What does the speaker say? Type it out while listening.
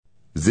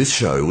This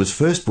show was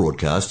first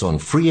broadcast on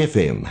Free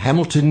FM,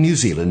 Hamilton, New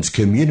Zealand's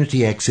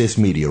community access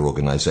media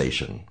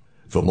organisation.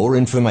 For more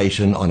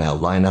information on our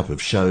lineup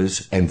of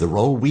shows and the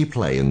role we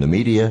play in the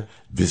media,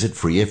 visit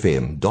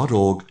freefm.org.nz.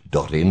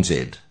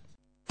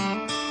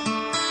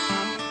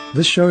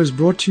 This show is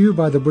brought to you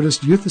by the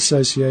Buddhist Youth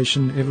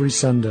Association every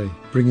Sunday,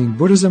 bringing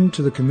Buddhism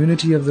to the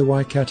community of the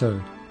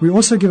Waikato. We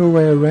also give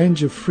away a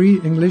range of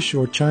free English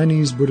or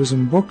Chinese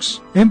Buddhism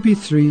books,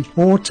 MP3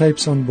 or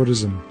tapes on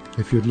Buddhism.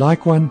 If you'd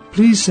like one,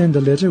 please send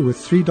a letter with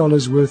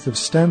 $3 worth of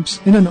stamps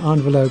in an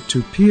envelope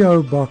to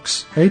P.O.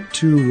 Box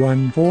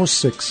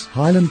 82146,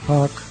 Highland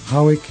Park,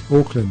 Howick,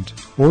 Auckland.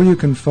 Or you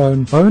can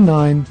phone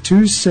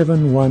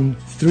 09271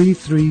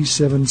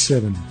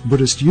 3377.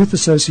 Buddhist Youth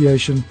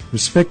Association,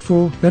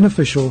 respectful,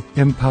 beneficial,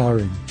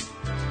 empowering.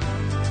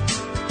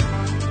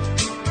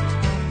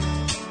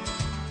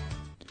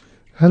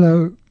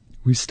 Hello,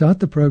 we start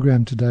the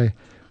program today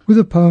with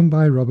a poem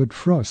by Robert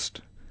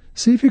Frost.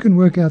 See if you can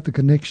work out the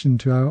connection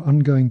to our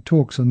ongoing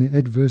talks on the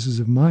 8 verses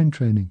of mind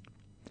training.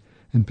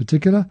 In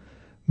particular,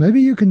 maybe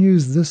you can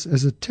use this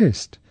as a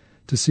test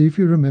to see if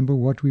you remember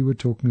what we were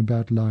talking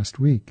about last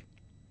week.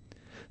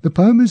 The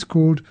poem is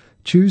called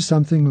Choose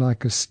Something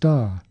Like a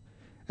Star,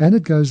 and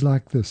it goes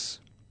like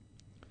this.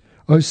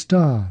 O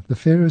star, the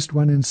fairest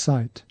one in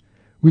sight,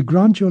 we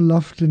grant your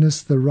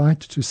loftiness the right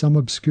to some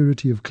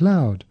obscurity of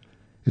cloud.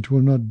 It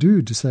will not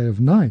do to say of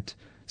night,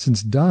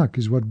 since dark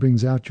is what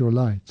brings out your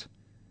light.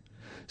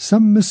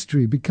 Some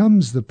mystery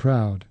becomes the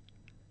proud,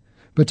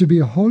 but to be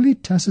wholly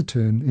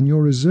taciturn in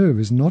your reserve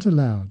is not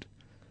allowed.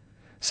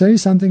 Say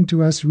something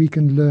to us we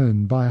can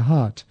learn by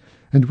heart,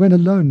 and when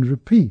alone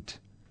repeat,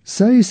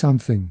 say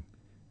something,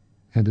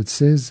 and it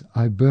says,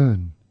 I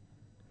burn.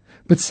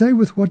 But say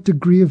with what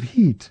degree of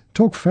heat,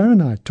 talk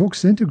Fahrenheit, talk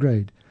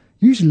centigrade,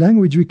 use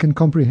language we can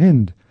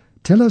comprehend,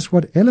 tell us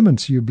what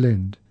elements you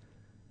blend.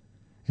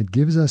 It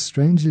gives us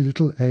strangely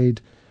little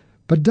aid,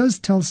 but does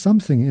tell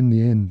something in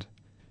the end.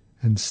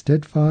 And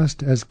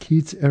steadfast as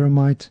Keats'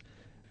 eremite,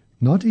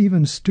 not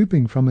even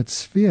stooping from its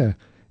sphere,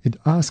 it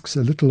asks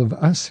a little of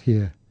us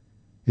here.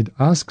 It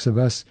asks of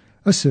us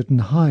a certain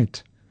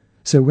height.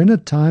 So when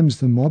at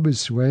times the mob is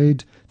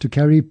swayed to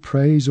carry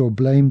praise or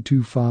blame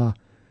too far,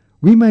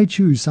 we may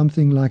choose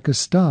something like a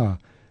star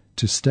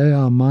to stay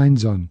our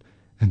minds on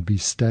and be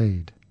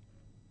stayed.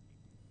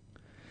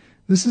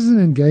 This is an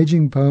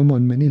engaging poem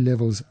on many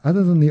levels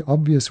other than the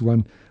obvious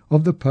one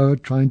of the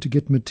poet trying to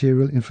get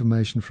material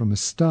information from a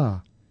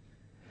star.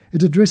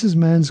 It addresses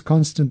man's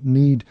constant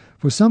need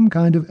for some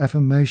kind of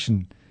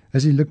affirmation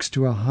as he looks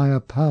to a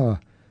higher power,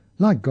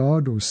 like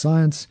God or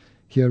science,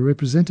 here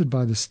represented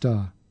by the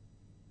star.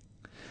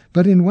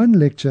 But in one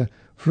lecture,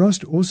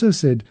 Frost also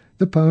said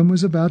the poem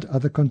was about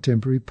other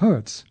contemporary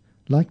poets,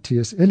 like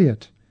T.S.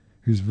 Eliot,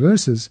 whose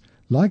verses,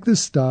 like the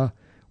star,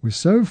 were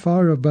so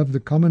far above the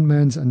common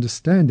man's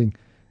understanding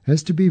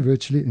as to be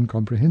virtually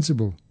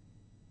incomprehensible.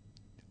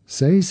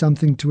 Say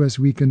something to us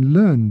we can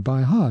learn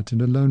by heart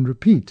and alone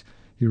repeat,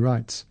 he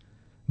writes.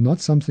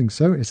 Not something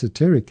so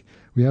esoteric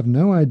we have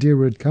no idea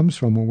where it comes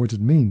from or what it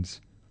means.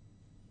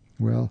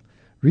 Well,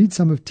 read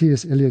some of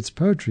T.S. Eliot's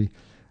poetry,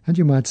 and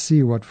you might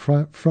see what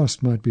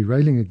Frost might be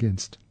railing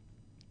against.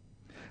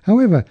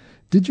 However,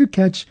 did you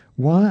catch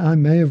why I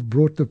may have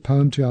brought the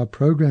poem to our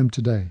program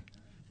today?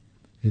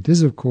 It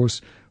is, of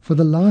course, for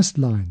the last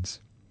lines.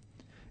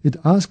 It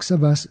asks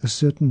of us a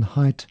certain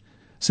height,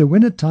 so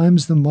when at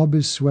times the mob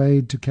is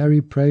swayed to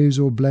carry praise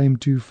or blame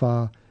too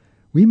far,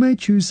 we may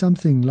choose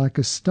something like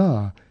a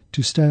star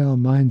to stay our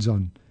minds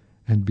on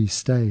and be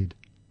stayed.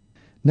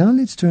 Now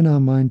let's turn our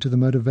mind to the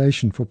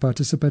motivation for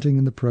participating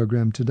in the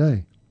program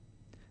today.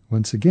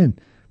 Once again,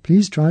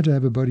 please try to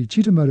have a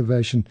bodhicitta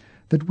motivation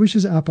that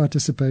wishes our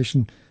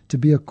participation to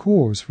be a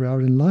cause for our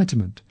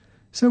enlightenment,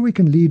 so we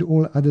can lead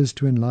all others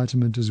to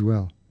enlightenment as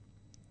well.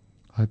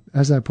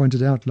 As I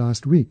pointed out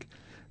last week,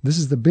 this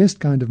is the best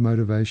kind of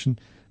motivation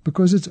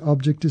because its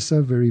object is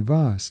so very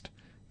vast,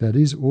 that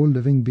is, all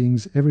living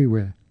beings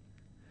everywhere.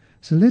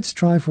 So let's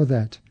try for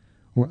that,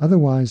 or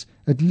otherwise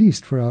at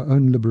least for our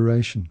own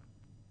liberation.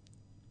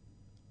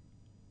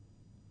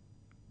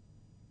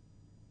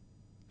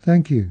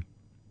 Thank you.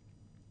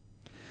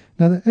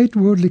 Now the 8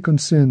 worldly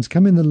concerns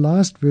come in the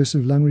last verse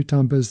of Langri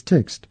Tamba's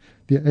text,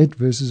 the 8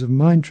 verses of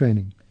mind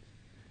training.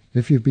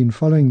 If you've been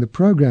following the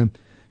program,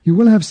 you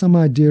will have some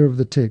idea of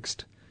the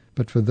text,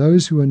 but for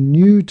those who are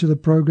new to the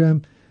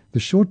program, the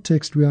short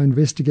text we are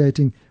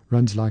investigating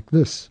runs like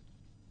this.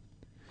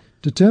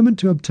 Determined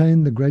to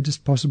obtain the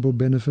greatest possible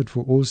benefit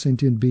for all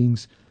sentient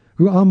beings,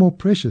 who are more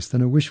precious than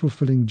a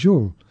wish-fulfilling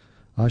jewel,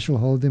 I shall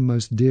hold them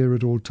most dear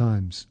at all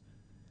times.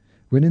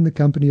 When in the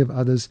company of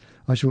others,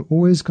 I shall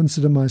always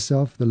consider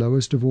myself the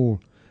lowest of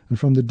all, and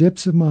from the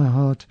depths of my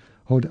heart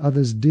hold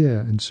others dear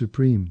and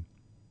supreme.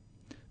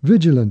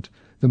 Vigilant,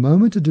 the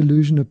moment a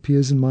delusion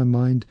appears in my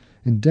mind,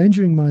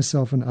 endangering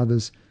myself and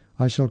others,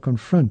 I shall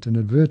confront and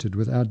avert it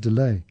without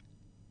delay.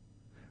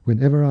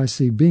 Whenever I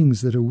see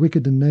beings that are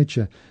wicked in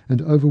nature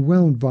and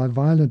overwhelmed by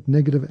violent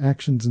negative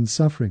actions and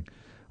suffering,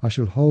 I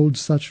shall hold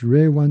such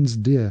rare ones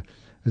dear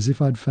as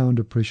if I'd found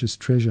a precious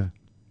treasure.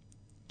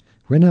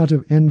 When out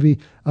of envy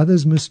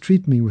others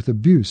mistreat me with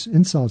abuse,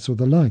 insults, or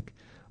the like,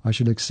 I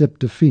shall accept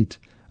defeat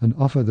and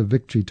offer the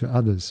victory to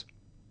others.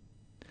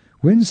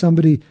 When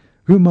somebody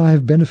whom I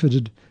have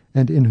benefited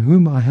and in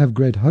whom I have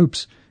great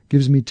hopes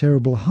gives me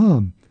terrible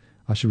harm,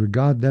 I shall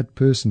regard that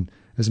person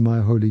as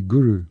my holy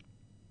guru.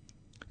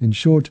 In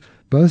short,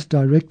 both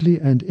directly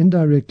and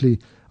indirectly,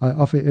 I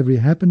offer every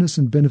happiness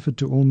and benefit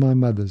to all my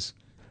mothers.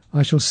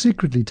 I shall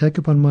secretly take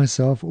upon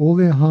myself all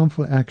their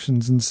harmful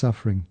actions and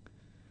suffering.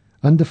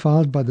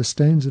 Undefiled by the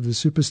stains of the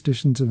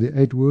superstitions of the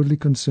 8 worldly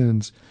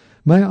concerns,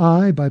 may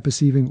I, by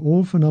perceiving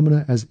all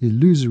phenomena as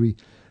illusory,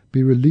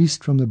 be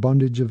released from the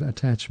bondage of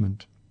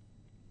attachment.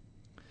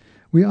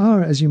 We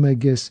are, as you may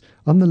guess,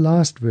 on the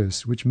last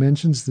verse, which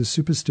mentions the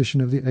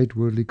superstition of the 8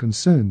 worldly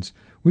concerns,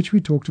 which we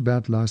talked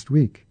about last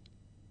week.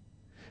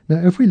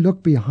 Now, if we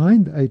look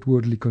behind the 8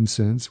 worldly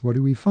concerns, what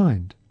do we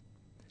find?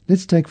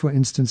 Let's take, for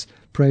instance,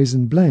 praise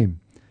and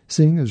blame,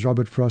 seeing as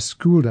Robert Frost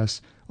schooled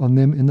us on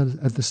them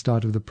at the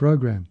start of the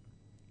program.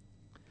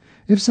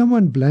 If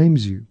someone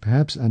blames you,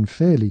 perhaps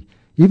unfairly,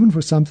 even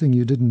for something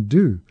you didn't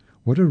do,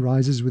 what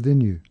arises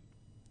within you?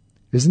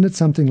 Isn't it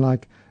something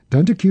like,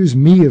 "Don't accuse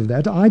me of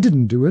that, I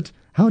didn't do it,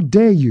 how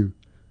dare you?"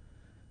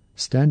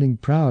 Standing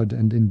proud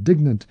and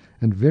indignant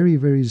and very,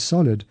 very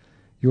solid,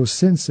 your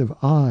sense of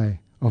I,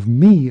 of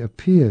me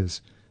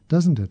appears,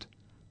 doesn't it?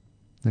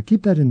 Now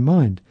keep that in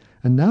mind,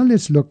 and now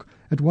let's look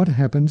at what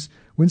happens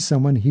when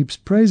someone heaps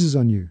praises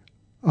on you.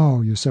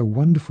 "Oh, you're so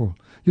wonderful,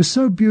 you're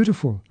so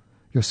beautiful,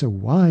 you're so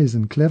wise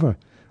and clever,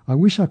 I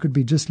wish I could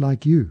be just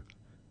like you."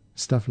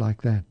 Stuff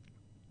like that.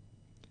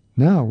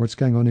 Now what's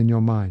going on in your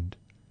mind?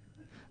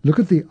 Look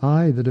at the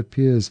I that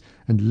appears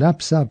and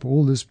laps up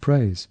all this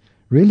praise,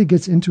 really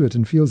gets into it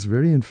and feels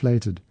very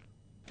inflated.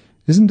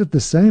 Isn't it the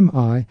same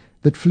I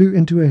that flew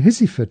into a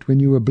hissy fit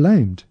when you were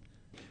blamed?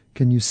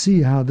 Can you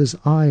see how this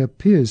I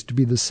appears to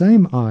be the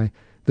same I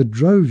that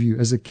drove you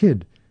as a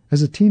kid,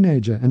 as a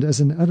teenager, and as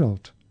an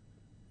adult?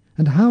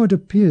 And how it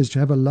appears to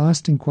have a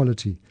lasting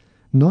quality,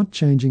 not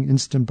changing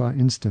instant by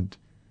instant,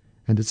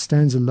 and it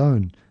stands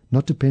alone,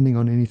 not depending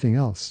on anything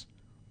else.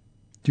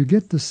 Do you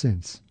get this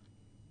sense?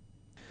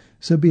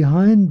 So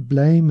behind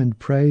blame and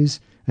praise,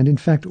 and in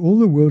fact all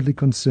the worldly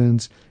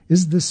concerns,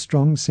 is this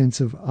strong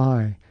sense of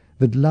I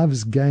that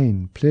loves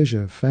gain,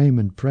 pleasure, fame,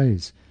 and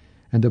praise,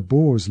 and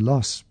abhors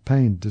loss,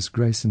 pain,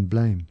 disgrace, and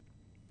blame.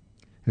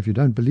 If you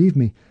don't believe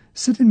me,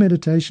 sit in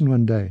meditation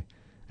one day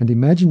and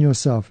imagine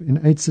yourself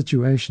in 8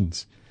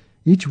 situations,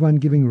 each one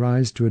giving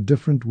rise to a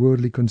different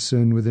worldly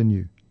concern within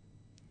you.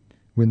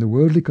 When the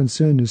worldly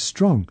concern is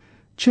strong,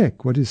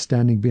 check what is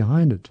standing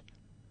behind it.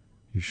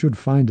 You should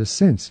find a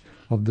sense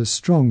of the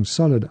strong,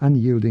 solid,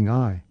 unyielding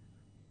I.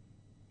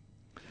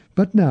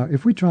 But now,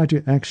 if we try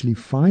to actually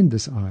find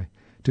this I,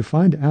 to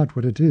find out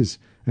what it is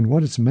and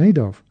what it's made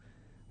of,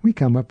 we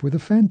come up with a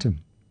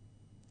phantom.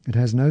 It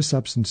has no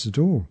substance at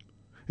all.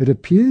 It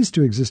appears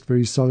to exist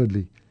very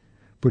solidly,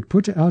 but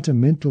put out a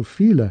mental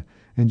feeler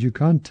and you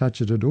can't touch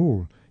it at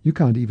all. You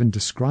can't even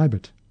describe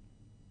it.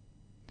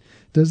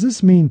 Does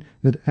this mean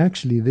that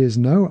actually there's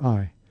no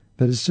I,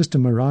 that it's just a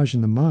mirage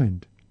in the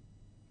mind?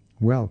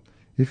 Well,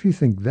 if you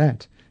think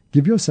that,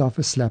 give yourself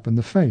a slap in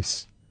the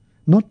face.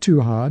 Not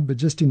too hard, but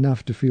just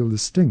enough to feel the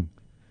sting.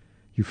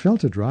 You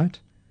felt it, right?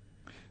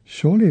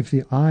 Surely if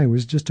the I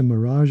was just a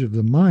mirage of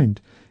the mind,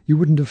 you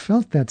wouldn't have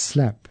felt that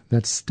slap,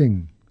 that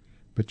sting.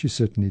 But you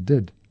certainly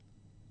did.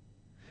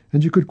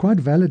 And you could quite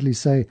validly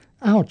say,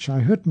 "Ouch, I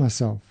hurt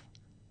myself."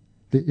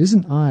 There is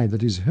an I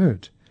that is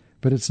hurt,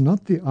 but it's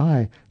not the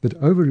I that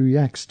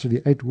overreacts to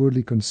the 8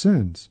 worldly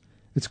concerns.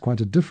 It's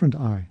quite a different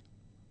I.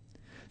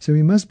 So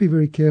we must be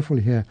very careful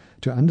here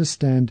to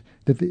understand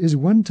that there is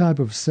one type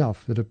of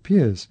self that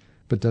appears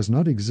but does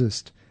not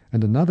exist,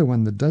 and another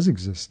one that does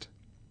exist.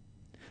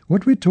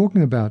 What we're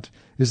talking about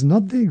is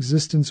not the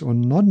existence or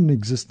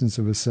non-existence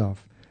of a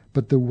self,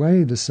 but the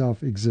way the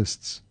self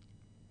exists.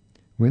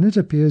 When it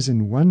appears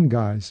in one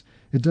guise,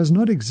 it does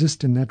not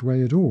exist in that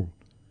way at all.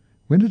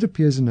 When it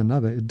appears in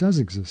another, it does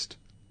exist.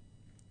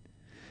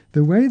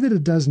 The way that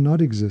it does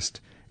not exist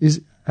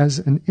is as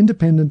an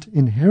independent,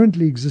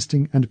 inherently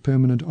existing and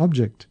permanent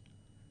object.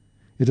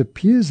 It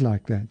appears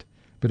like that,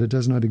 but it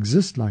does not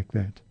exist like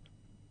that.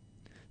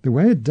 The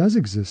way it does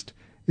exist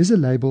is a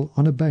label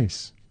on a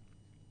base.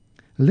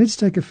 Let's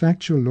take a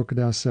factual look at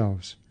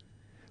ourselves.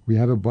 We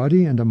have a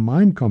body and a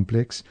mind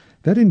complex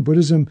that in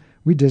Buddhism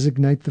we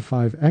designate the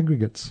 5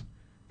 aggregates.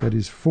 That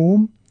is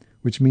form,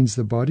 which means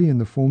the body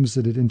and the forms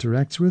that it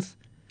interacts with,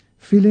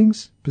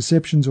 feelings,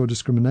 perceptions or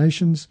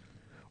discriminations,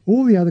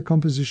 all the other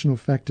compositional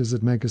factors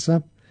that make us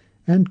up,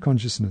 and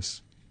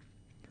consciousness.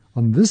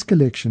 On this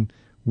collection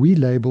we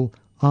label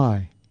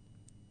I.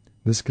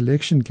 This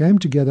collection came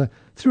together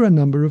through a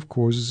number of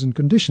causes and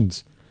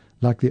conditions,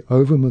 like the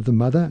ovum of the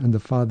mother and the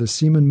father's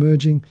semen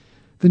merging,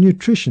 the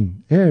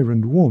nutrition, air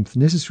and warmth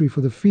necessary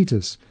for the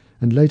fetus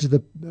and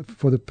later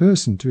for the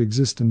person to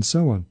exist, and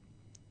so on.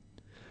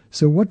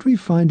 So what we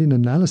find in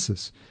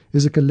analysis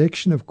is a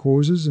collection of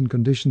causes and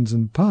conditions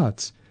and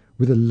parts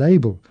with a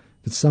label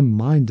that some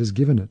mind has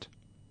given it.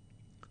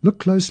 Look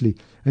closely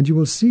and you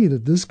will see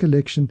that this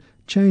collection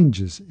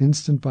changes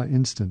instant by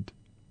instant.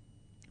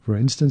 For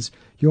instance,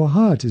 your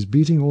heart is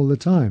beating all the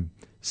time,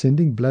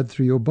 sending blood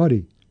through your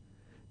body.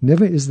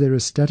 Never is there a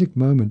static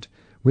moment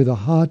where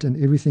the heart and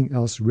everything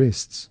else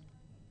rests.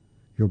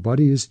 Your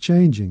body is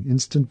changing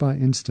instant by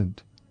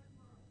instant.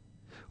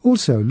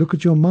 Also, look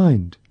at your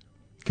mind.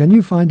 Can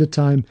you find a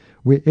time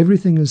where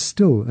everything is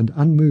still and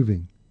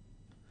unmoving?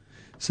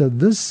 So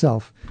this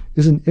self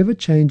is an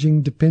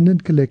ever-changing,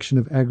 dependent collection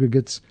of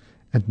aggregates,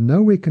 and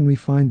nowhere can we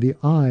find the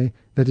I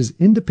that is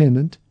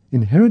independent,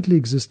 inherently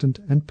existent,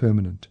 and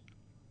permanent.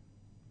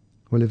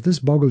 Well, if this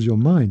boggles your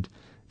mind,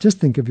 just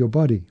think of your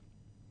body.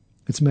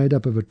 It's made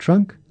up of a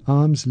trunk,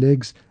 arms,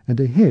 legs, and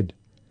a head,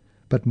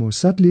 but more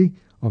subtly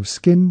of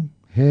skin,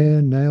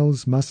 hair,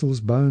 nails, muscles,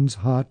 bones,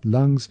 heart,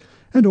 lungs,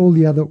 and all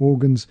the other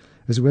organs,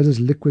 as well as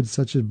liquids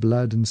such as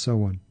blood and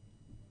so on.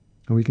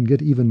 And we can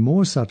get even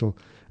more subtle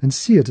and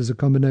see it as a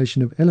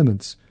combination of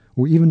elements,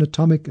 or even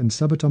atomic and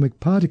subatomic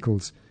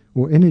particles,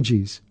 or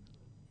energies.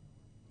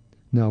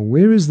 Now,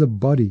 where is the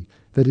body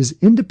that is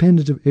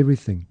independent of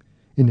everything,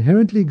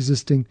 inherently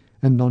existing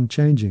and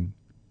non-changing?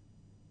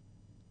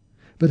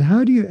 But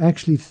how do you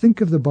actually think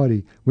of the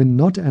body when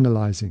not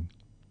analyzing?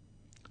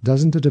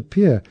 Doesn't it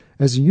appear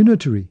as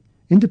unitary,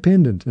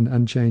 independent, and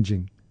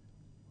unchanging?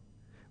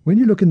 When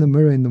you look in the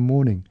mirror in the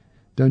morning,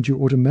 don't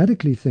you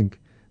automatically think,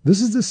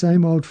 this is the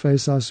same old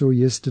face I saw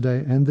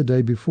yesterday and the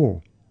day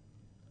before?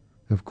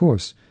 Of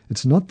course,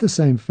 it's not the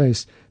same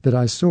face that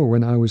I saw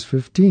when I was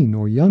 15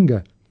 or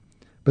younger,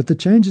 but the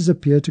changes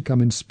appear to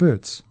come in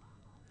spurts.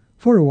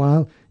 For a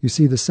while, you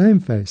see the same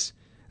face,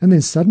 and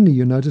then suddenly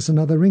you notice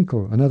another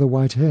wrinkle, another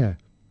white hair.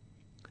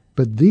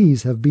 But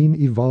these have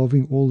been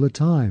evolving all the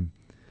time.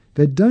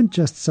 They don't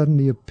just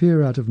suddenly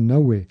appear out of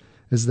nowhere,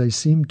 as they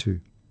seem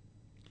to.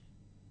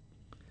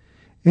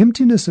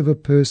 Emptiness of a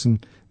person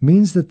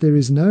means that there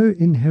is no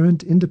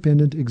inherent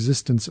independent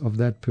existence of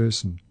that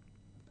person.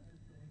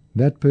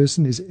 That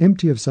person is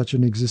empty of such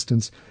an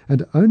existence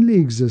and only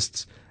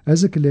exists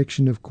as a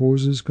collection of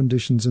causes,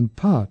 conditions, and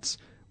parts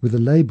with a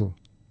label.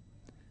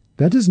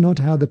 That is not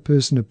how the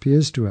person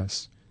appears to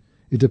us.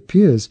 It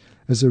appears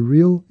as a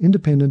real,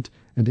 independent,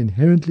 and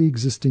inherently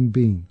existing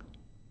being.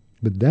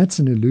 But that's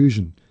an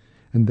illusion,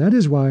 and that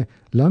is why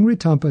Langri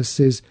Tampa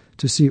says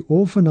to see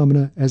all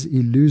phenomena as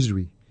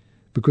illusory,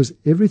 because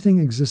everything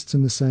exists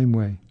in the same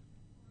way.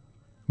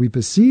 We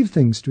perceive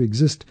things to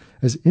exist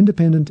as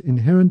independent,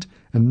 inherent,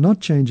 and not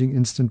changing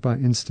instant by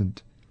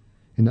instant.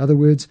 In other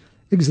words,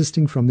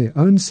 existing from their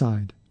own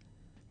side.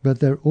 But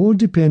they're all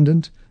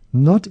dependent,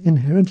 not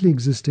inherently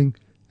existing,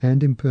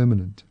 and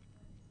impermanent.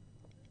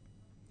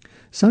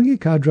 Sangye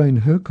Kadra in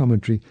her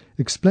commentary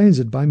explains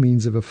it by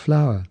means of a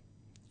flower.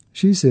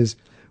 She says,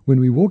 when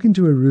we walk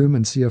into a room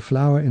and see a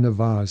flower in a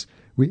vase,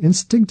 we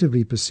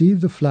instinctively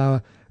perceive the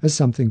flower as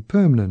something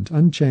permanent,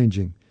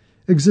 unchanging,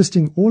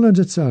 existing all on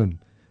its own,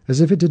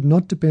 as if it did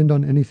not depend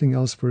on anything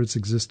else for its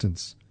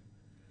existence.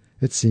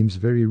 It seems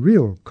very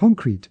real,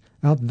 concrete,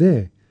 out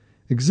there,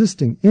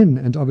 existing in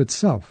and of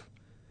itself,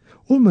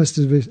 almost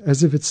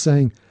as if it's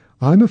saying,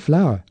 I'm a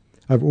flower,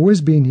 I've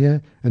always been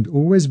here and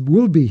always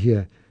will be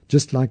here,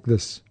 just like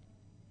this.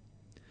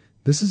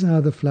 This is how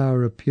the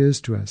flower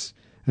appears to us,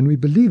 and we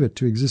believe it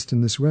to exist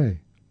in this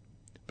way.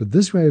 But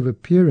this way of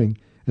appearing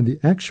and the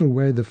actual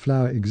way the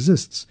flower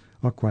exists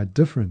are quite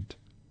different.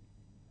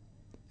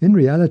 In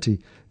reality,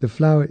 the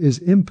flower is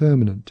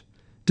impermanent,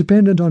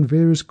 dependent on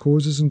various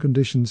causes and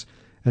conditions,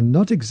 and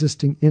not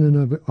existing in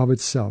and of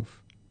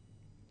itself.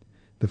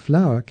 The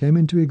flower came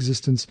into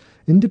existence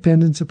in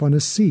dependence upon a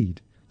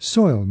seed,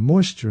 soil,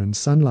 moisture, and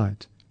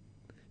sunlight.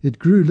 It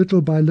grew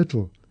little by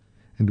little,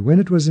 and when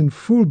it was in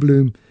full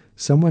bloom,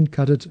 someone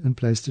cut it and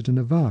placed it in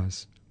a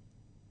vase.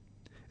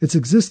 Its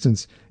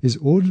existence is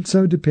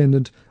also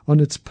dependent on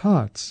its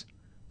parts,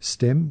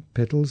 stem,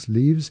 petals,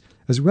 leaves,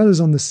 as well as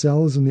on the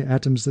cells and the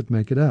atoms that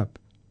make it up.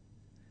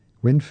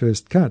 When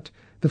first cut,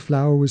 the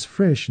flower was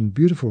fresh and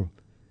beautiful,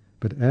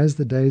 but as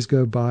the days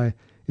go by,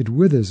 it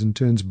withers and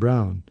turns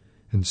brown,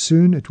 and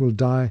soon it will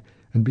die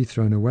and be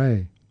thrown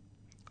away.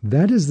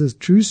 That is the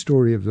true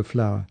story of the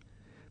flower,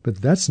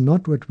 but that's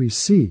not what we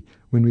see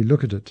when we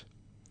look at it.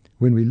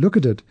 When we look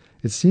at it,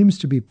 it seems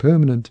to be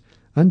permanent,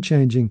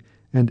 unchanging,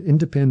 and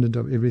independent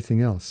of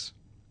everything else.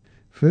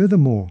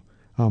 Furthermore,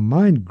 our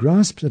mind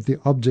grasps at the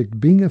object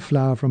being a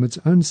flower from its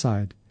own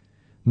side,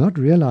 not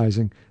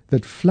realizing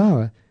that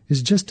flower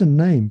is just a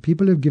name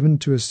people have given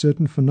to a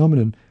certain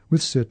phenomenon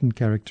with certain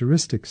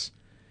characteristics,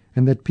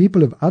 and that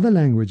people of other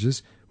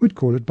languages would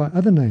call it by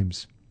other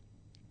names.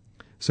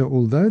 So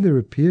although there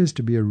appears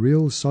to be a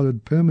real,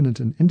 solid,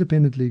 permanent, and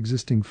independently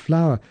existing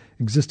flower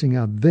existing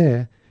out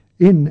there,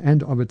 in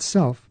and of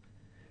itself,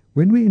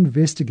 when we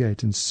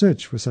investigate and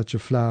search for such a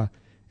flower,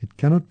 it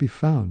cannot be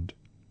found.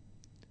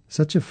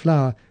 Such a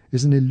flower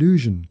is an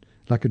illusion,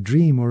 like a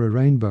dream or a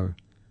rainbow.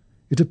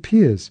 It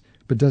appears,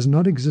 but does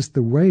not exist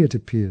the way it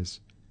appears.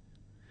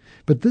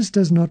 But this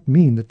does not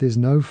mean that there's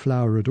no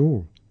flower at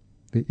all.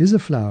 There is a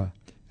flower,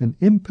 an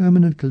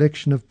impermanent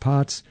collection of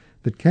parts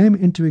that came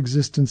into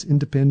existence in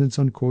dependence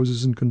on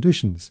causes and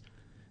conditions,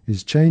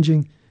 is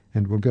changing,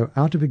 and will go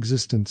out of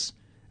existence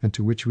and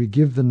to which we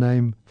give the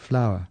name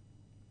flower.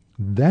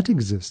 That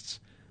exists,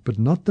 but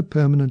not the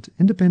permanent,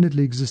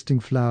 independently existing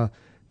flower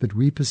that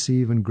we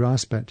perceive and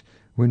grasp at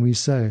when we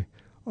say,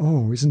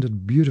 "Oh, isn't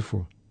it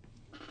beautiful?"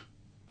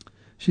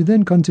 She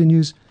then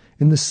continues,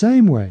 "In the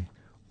same way,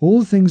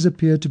 all things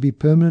appear to be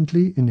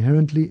permanently,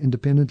 inherently,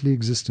 independently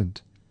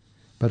existent.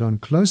 But on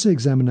closer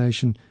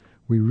examination,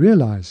 we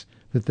realize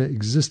that they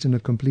exist in a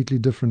completely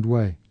different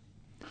way.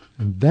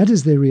 And that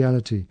is their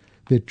reality,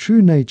 their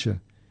true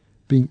nature,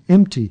 being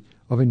empty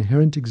of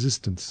inherent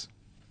existence."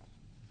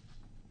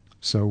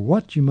 So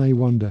what, you may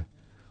wonder,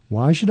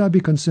 why should I be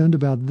concerned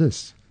about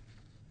this?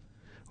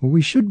 Well,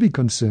 we should be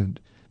concerned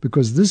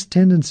because this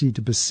tendency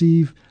to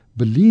perceive,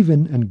 believe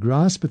in, and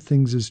grasp at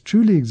things as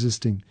truly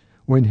existing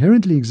or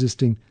inherently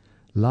existing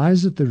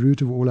lies at the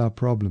root of all our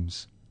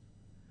problems.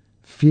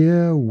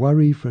 Fear,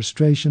 worry,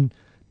 frustration,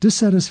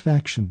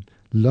 dissatisfaction,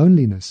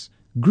 loneliness,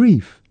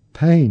 grief,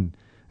 pain,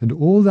 and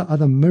all the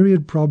other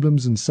myriad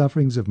problems and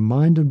sufferings of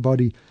mind and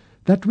body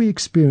that we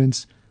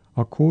experience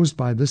are caused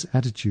by this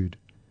attitude,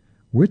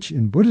 which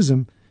in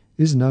Buddhism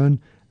is known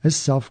as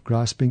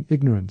self-grasping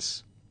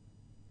ignorance.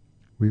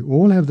 We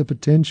all have the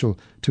potential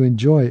to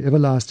enjoy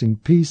everlasting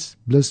peace,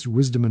 bliss,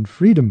 wisdom, and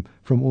freedom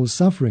from all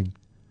suffering,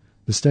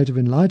 the state of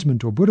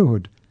enlightenment or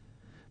Buddhahood,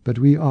 but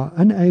we are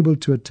unable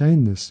to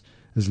attain this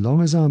as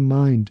long as our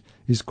mind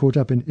is caught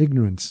up in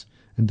ignorance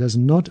and does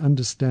not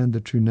understand the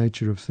true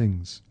nature of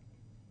things.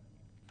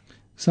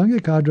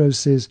 Sanghya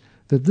says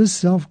that this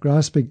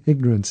self-grasping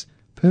ignorance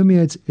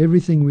permeates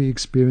everything we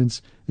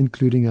experience,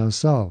 including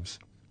ourselves.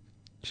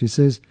 She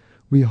says,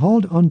 "We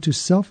hold on to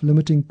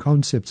self-limiting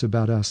concepts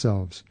about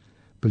ourselves,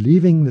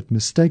 believing that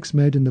mistakes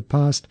made in the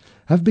past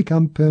have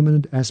become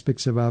permanent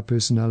aspects of our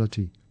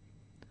personality.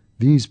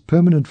 These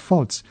permanent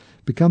faults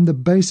become the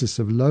basis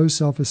of low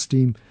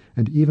self-esteem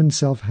and even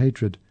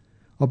self-hatred,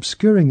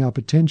 obscuring our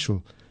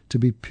potential to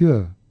be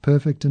pure,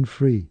 perfect and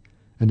free,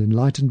 an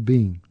enlightened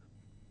being.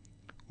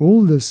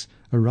 All this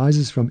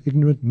arises from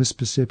ignorant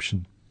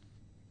misperception.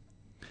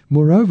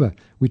 Moreover,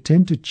 we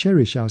tend to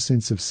cherish our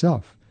sense of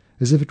self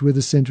as if it were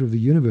the center of the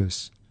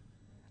universe.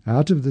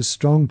 Out of this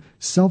strong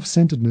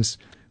self-centeredness,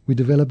 we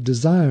develop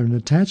desire and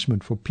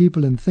attachment for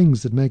people and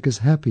things that make us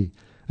happy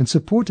and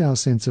support our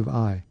sense of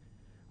I.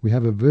 We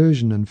have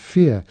aversion and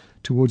fear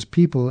towards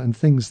people and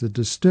things that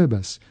disturb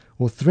us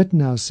or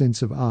threaten our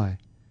sense of I,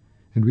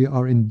 and we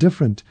are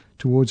indifferent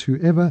towards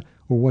whoever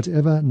or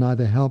whatever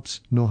neither helps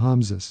nor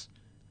harms us.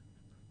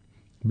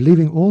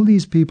 Believing all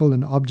these people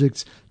and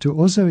objects to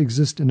also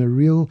exist in a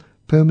real,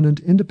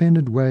 permanent,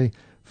 independent way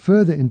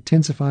further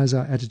intensifies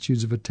our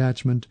attitudes of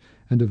attachment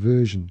and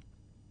aversion.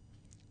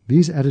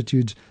 These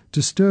attitudes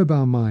disturb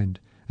our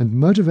mind and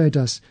motivate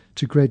us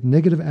to create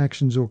negative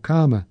actions or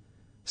karma,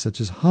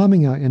 such as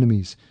harming our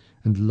enemies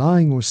and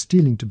lying or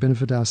stealing to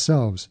benefit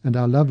ourselves and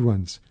our loved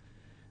ones,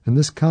 and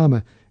this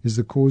karma is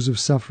the cause of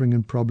suffering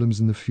and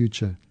problems in the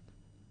future.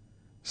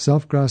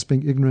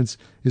 Self-grasping ignorance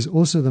is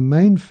also the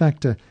main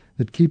factor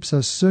that keeps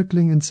us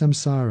circling in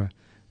samsara,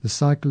 the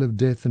cycle of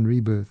death and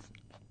rebirth.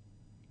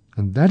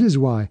 And that is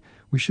why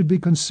we should be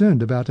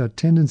concerned about our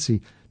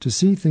tendency to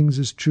see things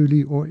as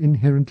truly or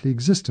inherently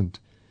existent,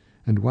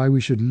 and why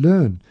we should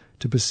learn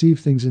to perceive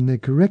things in their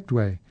correct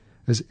way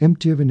as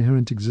empty of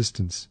inherent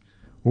existence,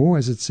 or,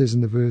 as it says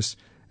in the verse,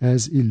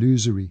 as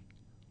illusory.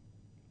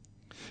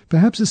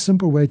 Perhaps a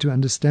simple way to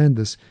understand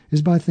this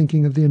is by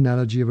thinking of the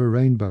analogy of a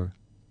rainbow.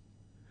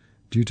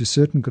 Due to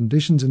certain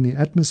conditions in the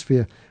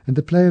atmosphere and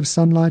the play of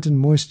sunlight and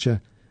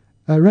moisture,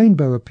 a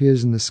rainbow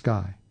appears in the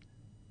sky.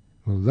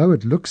 Although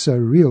it looks so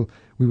real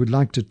we would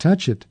like to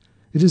touch it,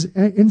 it is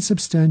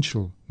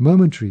insubstantial,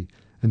 momentary,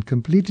 and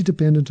completely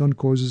dependent on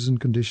causes and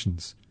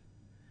conditions.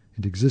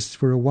 It exists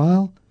for a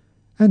while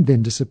and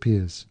then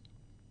disappears.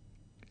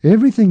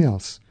 Everything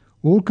else,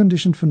 all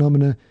conditioned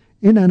phenomena,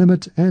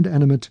 inanimate and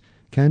animate,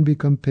 can be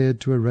compared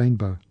to a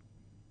rainbow.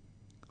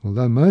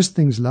 Although most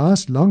things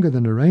last longer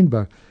than a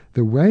rainbow,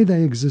 the way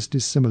they exist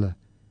is similar.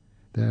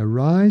 They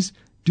arise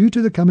due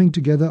to the coming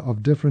together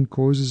of different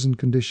causes and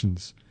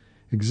conditions,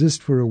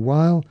 exist for a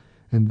while,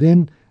 and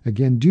then,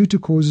 again due to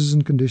causes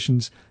and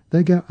conditions,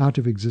 they go out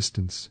of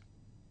existence.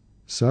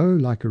 So,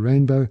 like a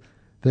rainbow,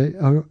 they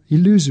are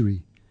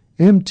illusory,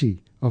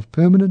 empty of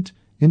permanent,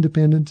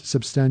 independent,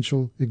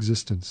 substantial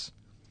existence.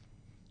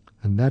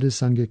 And that is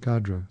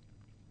Sanghya.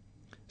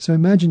 So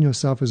imagine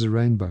yourself as a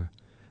rainbow,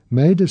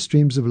 made of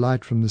streams of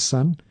light from the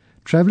sun,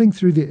 traveling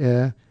through the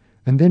air,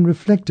 and then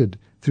reflected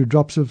through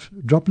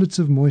droplets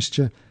of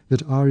moisture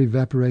that are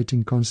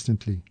evaporating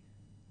constantly.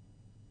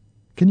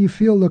 Can you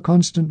feel the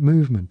constant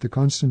movement, the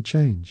constant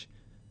change?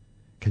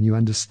 Can you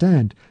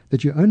understand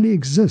that you only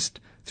exist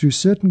through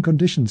certain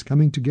conditions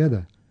coming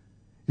together?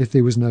 If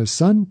there was no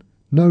sun,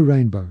 no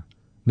rainbow.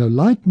 No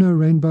light, no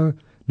rainbow.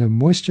 No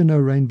moisture, no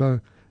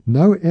rainbow.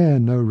 No air,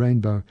 no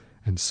rainbow,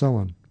 and so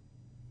on.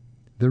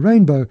 The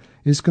rainbow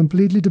is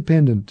completely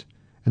dependent,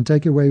 and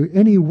take away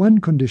any one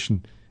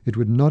condition, it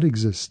would not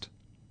exist.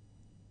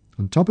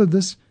 On top of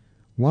this,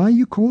 why are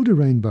you called a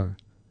rainbow?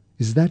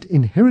 Is that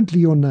inherently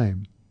your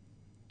name?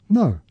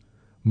 No.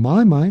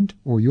 My mind,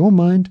 or your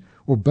mind,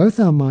 or both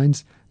our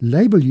minds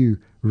label you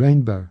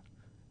rainbow.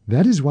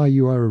 That is why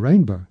you are a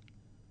rainbow.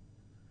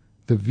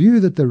 The view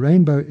that the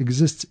rainbow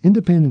exists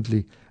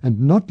independently and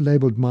not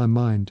labeled my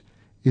mind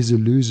is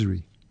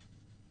illusory.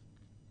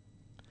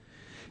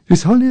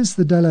 His Holiness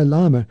the Dalai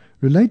Lama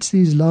relates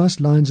these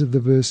last lines of the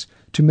verse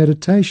to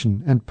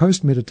meditation and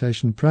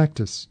post-meditation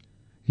practice.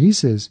 He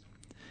says,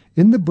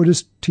 in the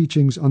Buddhist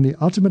teachings on the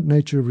ultimate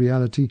nature of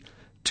reality,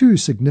 two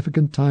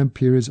significant time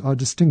periods are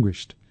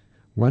distinguished.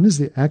 One is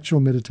the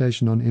actual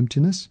meditation on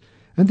emptiness,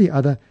 and the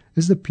other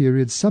is the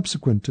period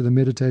subsequent to the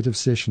meditative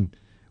session,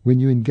 when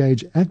you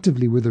engage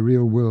actively with the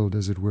real world,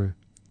 as it were.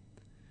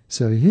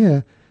 So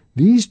here,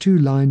 these two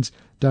lines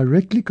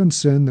directly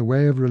concern the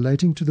way of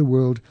relating to the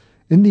world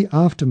in the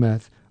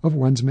aftermath of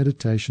one's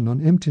meditation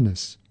on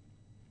emptiness.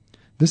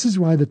 This is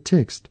why the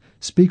text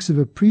speaks of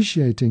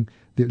appreciating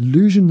the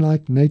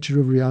illusion-like nature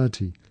of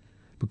reality,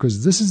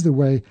 because this is the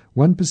way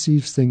one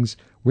perceives things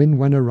when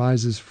one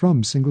arises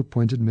from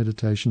single-pointed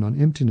meditation on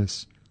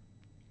emptiness.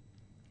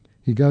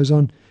 He goes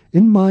on,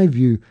 in my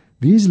view,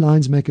 these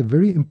lines make a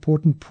very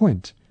important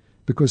point,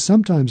 because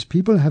sometimes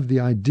people have the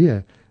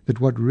idea that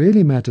what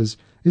really matters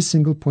is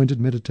single-pointed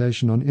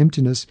meditation on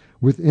emptiness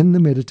within the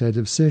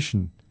meditative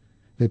session.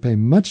 They pay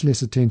much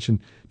less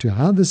attention to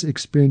how this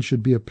experience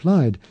should be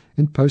applied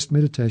in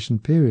post-meditation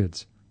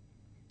periods.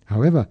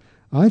 However,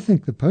 I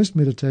think the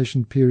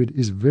post-meditation period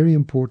is very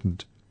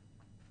important.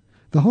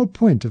 The whole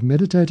point of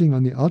meditating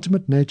on the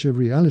ultimate nature of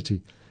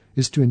reality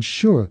is to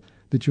ensure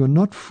that you are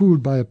not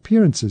fooled by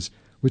appearances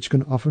which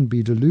can often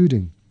be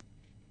deluding.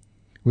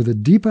 With a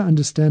deeper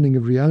understanding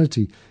of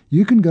reality,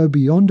 you can go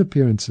beyond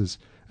appearances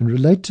and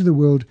relate to the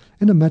world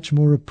in a much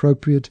more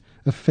appropriate,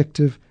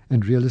 effective,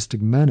 and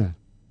realistic manner.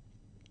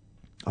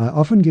 I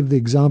often give the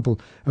example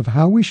of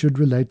how we should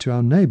relate to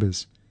our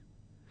neighbors.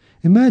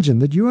 Imagine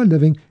that you are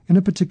living in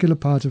a particular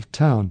part of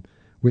town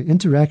where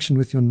interaction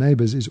with your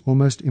neighbors is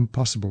almost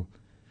impossible,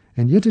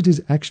 and yet it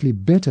is actually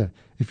better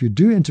if you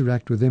do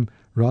interact with them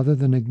rather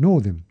than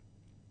ignore them.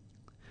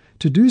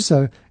 To do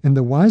so in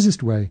the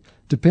wisest way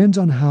depends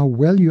on how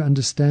well you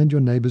understand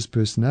your neighbor's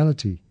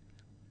personality.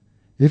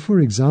 If, for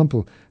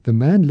example, the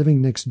man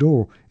living next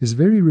door is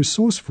very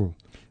resourceful,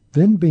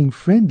 then being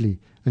friendly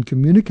and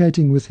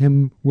communicating with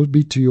him will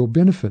be to your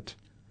benefit.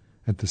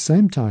 At the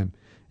same time,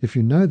 if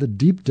you know that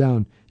deep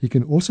down he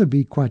can also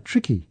be quite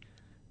tricky,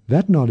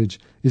 that knowledge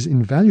is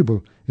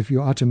invaluable if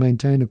you are to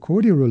maintain a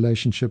cordial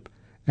relationship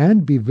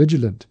and be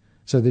vigilant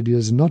so that he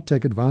does not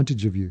take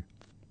advantage of you.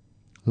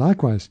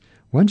 Likewise,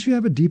 once you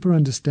have a deeper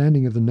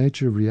understanding of the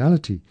nature of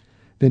reality,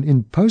 then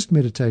in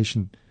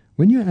post-meditation,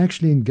 when you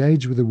actually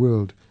engage with the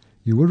world,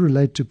 you will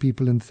relate to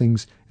people and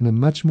things in a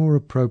much more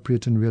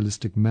appropriate and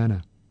realistic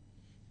manner.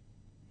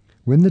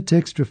 When the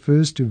text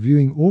refers to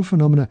viewing all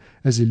phenomena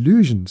as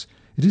illusions,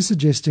 it is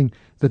suggesting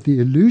that the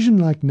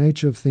illusion-like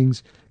nature of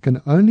things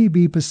can only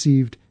be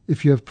perceived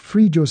if you have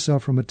freed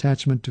yourself from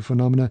attachment to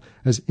phenomena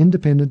as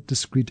independent,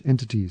 discrete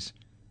entities.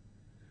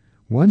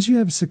 Once you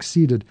have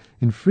succeeded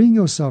in freeing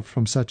yourself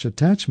from such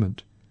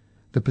attachment,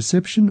 the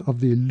perception of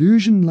the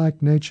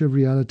illusion-like nature of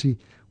reality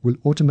will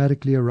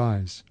automatically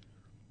arise.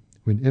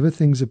 Whenever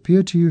things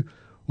appear to you,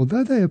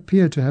 although they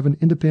appear to have an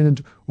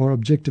independent or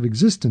objective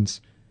existence,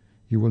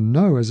 you will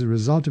know as a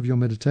result of your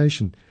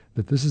meditation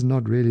that this is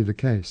not really the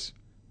case.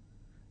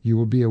 You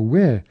will be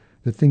aware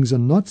that things are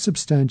not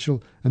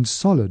substantial and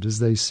solid as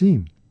they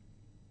seem.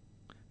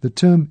 The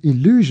term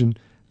illusion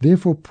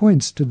therefore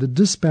points to the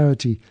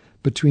disparity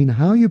between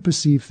how you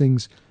perceive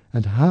things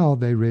and how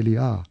they really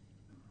are.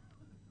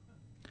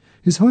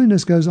 His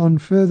Holiness goes on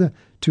further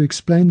to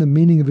explain the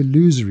meaning of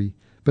illusory,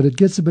 but it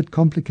gets a bit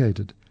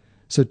complicated,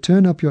 so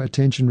turn up your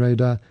attention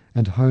radar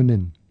and hone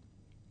in.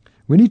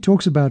 When he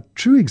talks about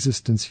true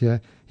existence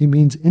here, he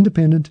means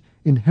independent,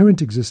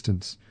 inherent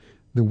existence,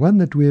 the one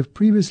that we have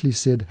previously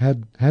said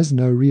has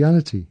no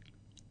reality.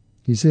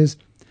 He says,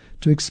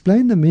 to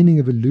explain the meaning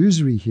of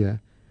illusory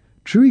here,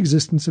 true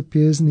existence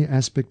appears in the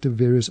aspect of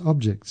various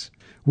objects,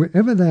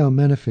 wherever they are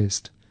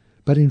manifest,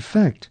 but in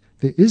fact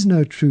there is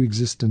no true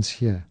existence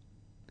here.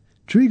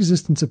 True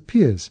existence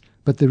appears,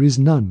 but there is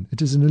none.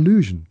 It is an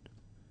illusion.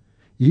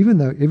 Even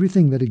though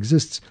everything that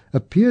exists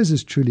appears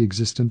as truly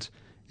existent,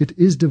 it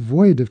is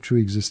devoid of true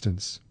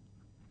existence.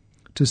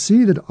 To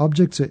see that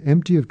objects are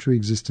empty of true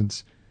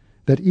existence,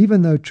 that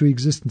even though true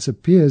existence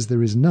appears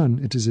there is none,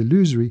 it is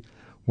illusory,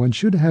 one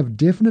should have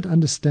definite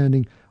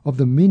understanding of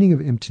the meaning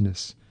of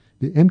emptiness,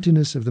 the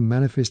emptiness of the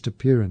manifest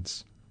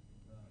appearance.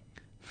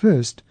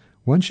 First,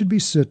 one should be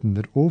certain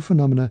that all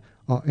phenomena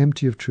are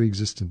empty of true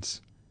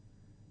existence.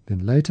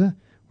 Then later,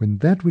 when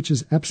that which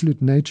is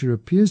absolute nature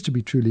appears to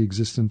be truly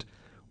existent,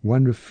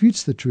 one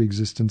refutes the true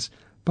existence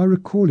by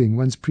recalling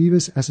one's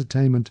previous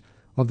ascertainment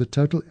of the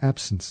total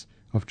absence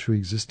of true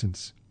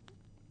existence.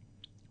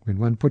 When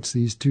one puts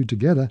these two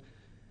together,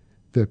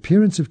 the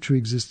appearance of true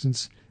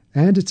existence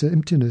and its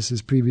emptiness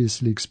as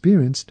previously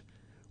experienced,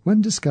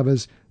 one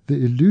discovers the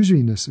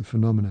illusoriness of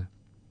phenomena.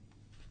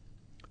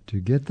 Do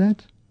you get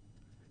that?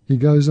 He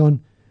goes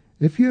on,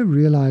 if you have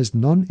realized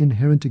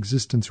non-inherent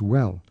existence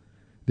well,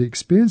 the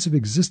experience of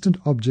existent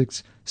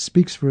objects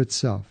speaks for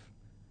itself.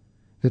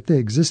 That they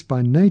exist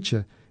by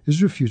nature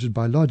is refuted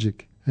by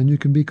logic, and you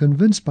can be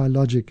convinced by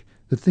logic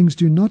that things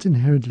do not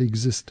inherently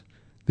exist.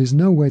 There's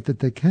no way that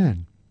they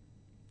can.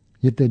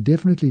 Yet they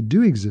definitely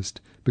do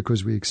exist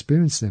because we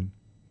experience them.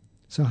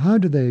 So how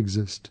do they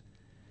exist?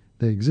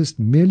 They exist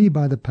merely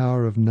by the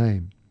power of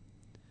name.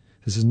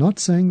 This is not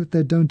saying that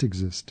they don't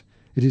exist.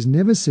 It is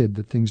never said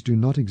that things do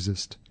not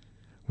exist.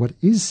 What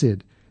is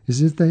said is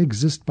that they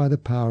exist by the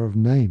power of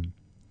name.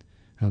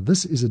 Now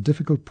this is a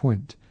difficult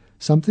point,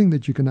 something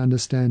that you can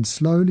understand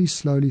slowly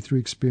through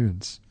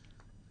experience.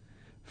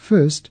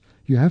 First,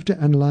 you have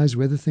to analyze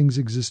whether things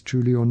exist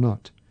truly or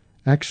not,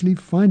 actually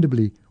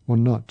findably or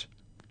not.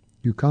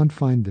 You can't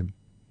find them.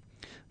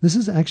 This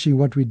is actually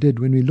what we did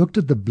when we looked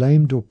at the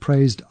blamed or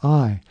praised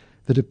I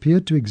that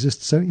appeared to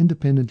exist so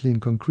independently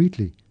and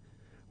concretely.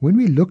 When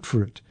we looked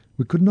for it,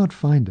 we could not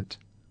find it.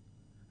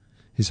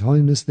 His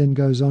Holiness then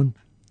goes on,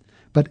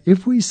 but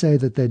if we say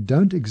that they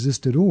don't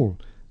exist at all,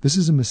 this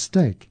is a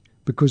mistake,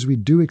 because we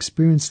do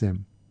experience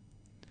them.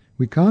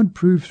 We can't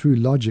prove through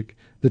logic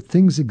that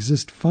things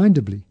exist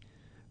findably,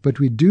 but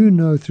we do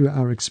know through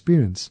our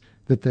experience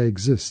that they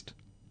exist.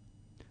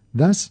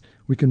 Thus,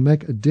 we can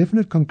make a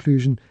definite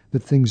conclusion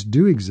that things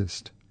do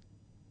exist.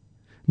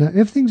 Now,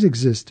 if things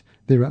exist,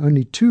 there are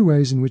only two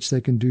ways in which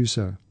they can do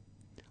so.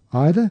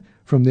 Either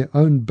from their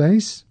own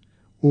base,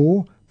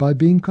 or by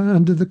being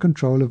under the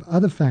control of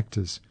other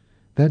factors,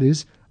 that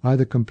is,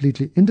 either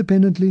completely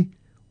independently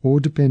or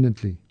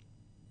dependently.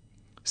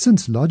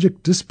 Since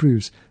logic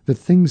disproves that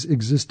things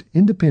exist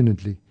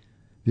independently,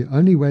 the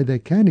only way they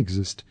can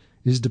exist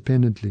is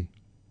dependently.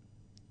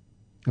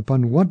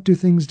 Upon what do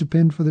things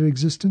depend for their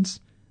existence?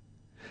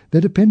 They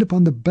depend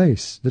upon the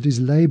base that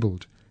is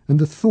labeled and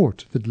the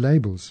thought that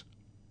labels.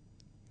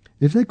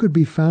 If they could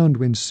be found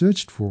when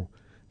searched for,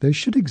 they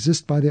should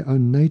exist by their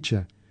own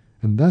nature,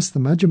 and thus the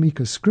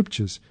Madhyamika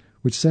scriptures,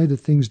 which say that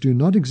things do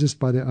not exist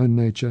by their own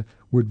nature,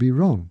 would be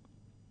wrong.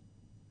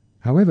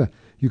 However,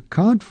 you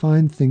can't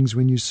find things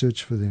when you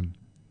search for them.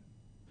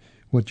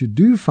 What you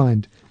do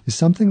find is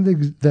something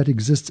that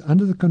exists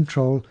under the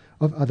control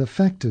of other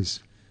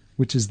factors,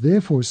 which is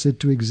therefore said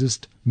to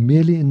exist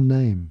merely in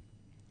name.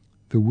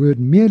 The word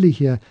merely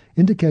here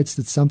indicates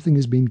that something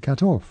is being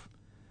cut off.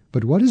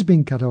 But what is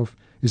being cut off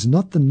is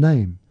not the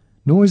name,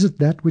 nor is it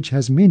that which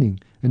has meaning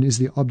and is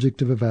the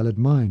object of a valid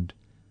mind.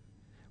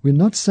 We're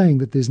not saying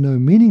that there's no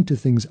meaning to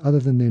things other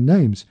than their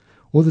names,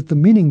 or that the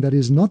meaning that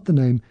is not the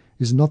name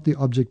is not the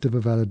object of a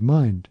valid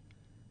mind.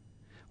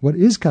 What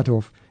is cut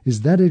off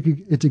is that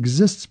it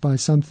exists by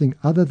something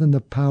other than the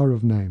power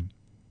of name.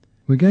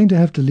 We're going to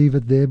have to leave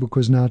it there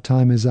because now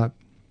time is up.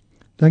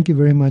 Thank you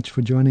very much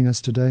for joining us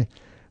today,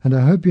 and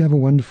I hope you have a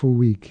wonderful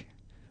week.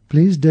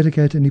 Please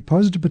dedicate any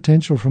positive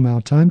potential from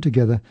our time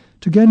together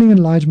to gaining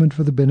enlightenment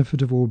for the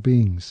benefit of all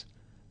beings.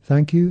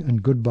 Thank you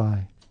and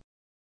goodbye.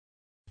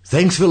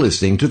 Thanks for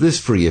listening to this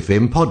Free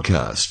FM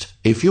podcast.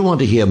 If you want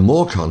to hear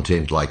more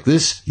content like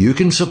this, you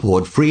can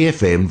support Free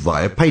FM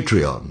via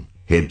Patreon.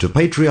 Head to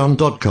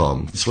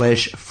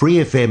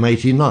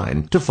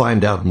patreon.com/freefm89 to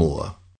find out more.